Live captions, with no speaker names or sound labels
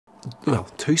well,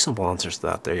 two simple answers to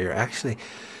that there. You're actually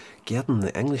getting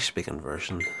the English speaking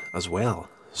version as well,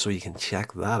 so you can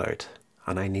check that out.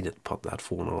 And I needed to put that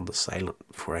phone on to silent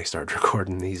before I start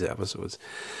recording these episodes.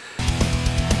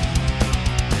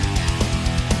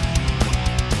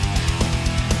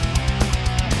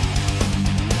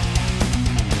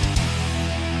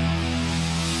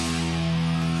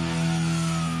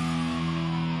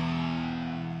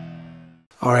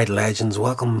 Alright legends,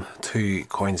 welcome to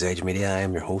Coins Age Media. I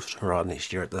am your host, Rodney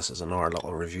Stewart. This is another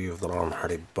little review of the Laurel and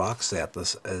Hardy box set.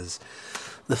 This is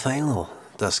the final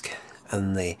disc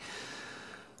in the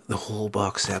whole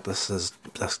box set. This is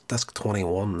disc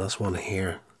 21. This one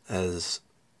here is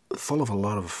full of a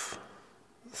lot of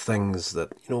things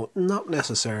that, you know, not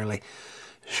necessarily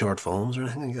short films or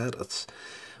anything like that. It's,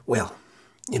 well,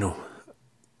 you know,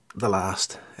 the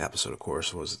last episode, of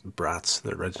course, was Bratz,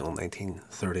 the original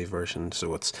 1930 version,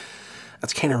 so it's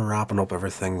kind of wrapping up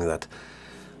everything that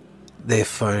they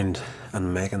found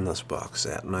in making this box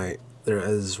set. Now, there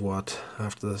is, what,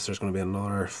 after this, there's going to be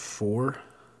another 4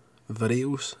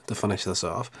 videos to finish this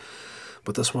off,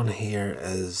 but this one here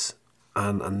is,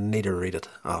 and I need to read it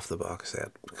off the box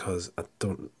set, because I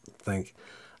don't think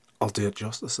I'll do it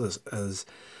justice. This is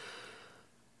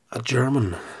a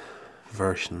German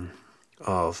version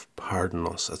of Pardon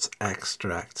Us. It's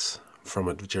extracts from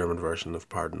a German version of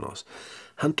Pardon Us.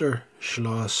 Hinter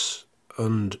Schloss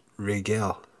Und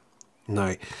Riegel.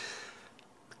 Now,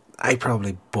 I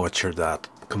probably butchered that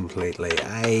completely.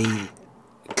 I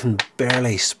can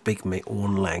barely speak my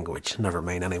own language, never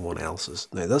mind anyone else's.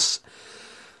 Now, this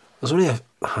was only a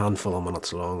handful of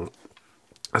minutes long.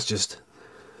 It's just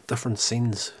different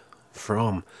scenes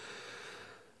from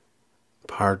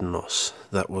Pardon Us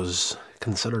that was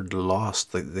considered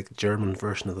lost. The German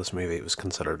version of this movie was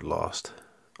considered lost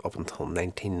up until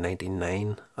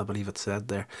 1999, I believe it said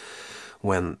there,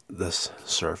 when this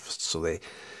surfaced. So they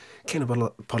kind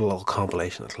of put a little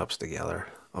compilation of clips together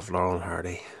of Laurel and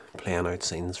Hardy playing out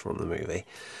scenes from the movie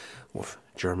with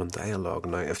German dialogue.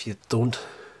 Now, if you don't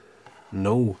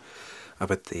know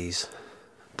about these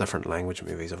different language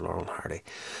movies of Laurel and Hardy,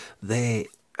 they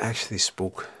actually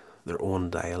spoke their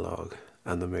own dialogue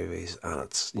in the movies, and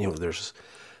it's, you know, there's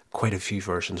quite a few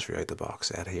versions throughout the box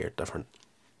set here, different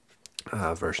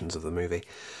versions of the movie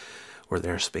where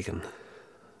they're speaking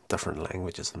different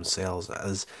languages themselves. It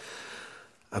is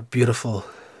a beautiful,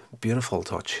 beautiful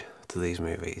touch to these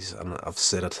movies, and I've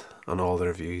said it on all the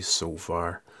reviews so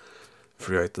far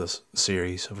throughout this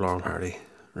series of Laurel and Hardy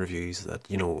reviews that,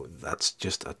 you know, that's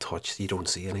just a touch you don't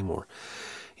see anymore.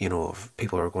 You know, if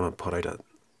people are going to put out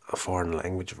a foreign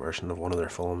language version of one of their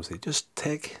films, they just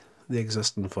take the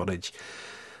existing footage,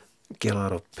 get a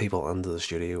lot of people into the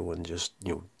studio and just,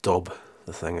 you know, dub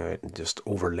the thing out and just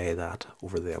overlay that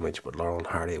over the image. But Laurel and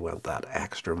Hardy went that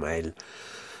extra mile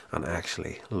and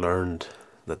actually learned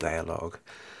the dialogue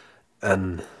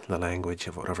in the language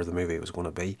of whatever the movie was going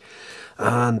to be.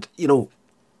 And, you know,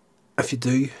 if you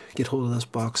do get hold of this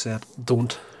box set,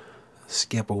 don't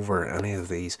skip over any of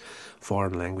these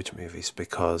foreign language movies,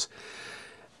 because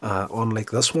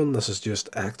unlike this one, this is just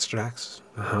extracts,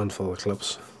 a handful of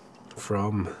clips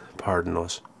from Pardon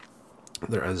Us.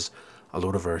 There is a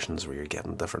load of versions where you're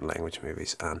getting different language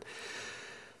movies, and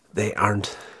they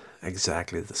aren't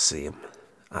exactly the same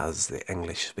as the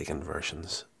English speaking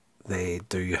versions. They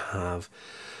do have,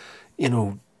 you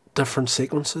know, different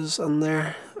sequences in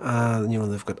there. You know,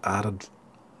 they've got added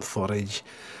footage.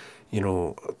 You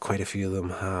know, quite a few of them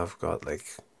have got like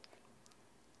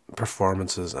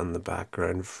performances in the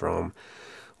background from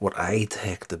what I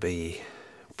take to be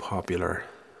popular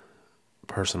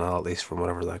personalities from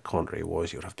whatever that country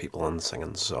was. You would have people in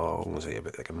singing songs, you have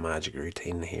like a magic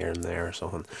routine here and there or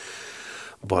something.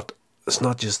 But it's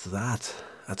not just that.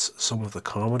 It's some of the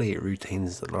comedy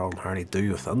routines that Laurel and Hardy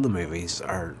do within the movies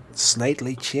are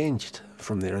slightly changed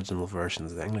from the original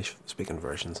versions, the English speaking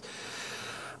versions.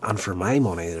 And for my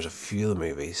money, there's a few of the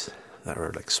movies that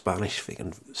were like Spanish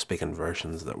speaking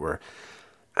versions that were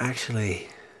actually,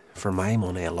 for my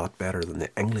money, a lot better than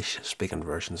the English speaking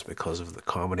versions, because of the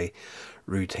comedy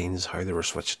routines, how they were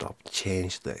switched up,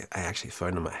 changed. I actually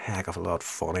found them a heck of a lot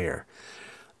funnier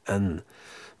in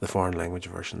the foreign language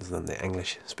versions than the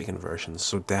English speaking versions.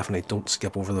 So definitely don't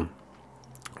skip over them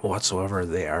whatsoever.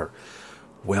 They are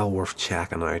well worth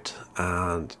checking out,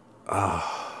 and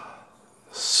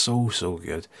so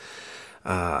good.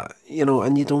 You know,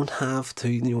 and you don't have to,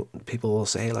 you know, people will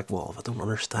say like, well, if I don't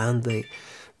understand the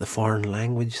foreign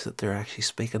language that they're actually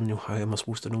speaking, you know, how am I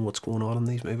supposed to know what's going on in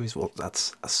these movies? Well,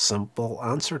 that's a simple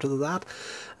answer to that.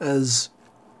 Is,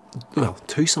 well,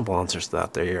 two simple answers to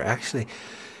that there. You're actually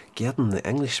getting the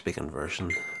English speaking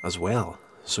version as well,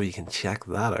 So you can check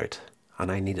that out. And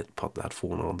I needed to put that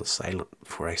phone on to silent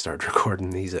before I started recording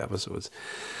these episodes.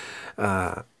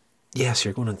 Yes,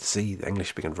 you're going to see the English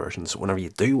speaking version. So whenever you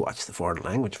do watch the foreign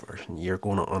language version, you're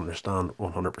going to understand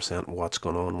 100% what's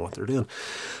going on and what they're doing.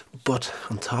 But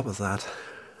on top of that,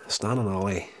 Stan and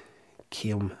Ollie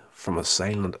came from a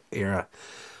silent era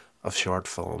of short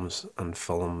films and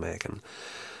filmmaking,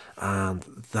 and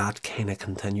that kind of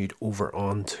continued over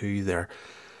onto their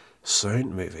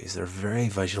sound movies. They're very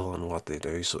visual in what they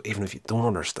do, so even if you don't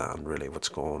understand really what's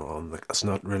going on, like, it's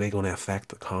not really going to affect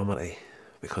the comedy,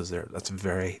 because that's a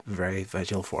very, very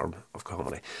visual form of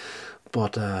comedy.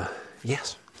 But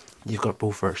yes, you've got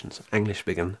both versions, English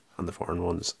speaking and the foreign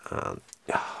ones, and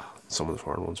some of the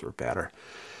foreign ones were better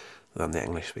than the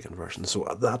English speaking version. So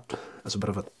that is a bit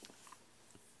of a,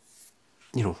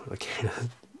 I kind of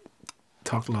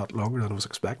talked a lot longer than I was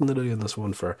expecting to do in this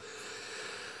one for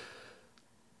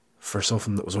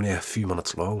something that was only a few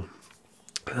minutes long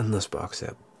in this box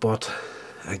set. But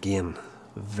again,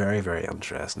 very, very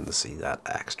interesting to see that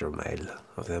extra mile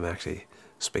of them actually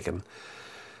speaking,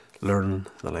 learning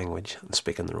the language and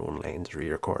speaking their own lines,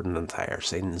 re-recording entire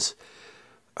scenes.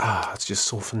 It's just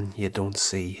something you don't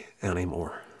see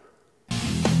anymore.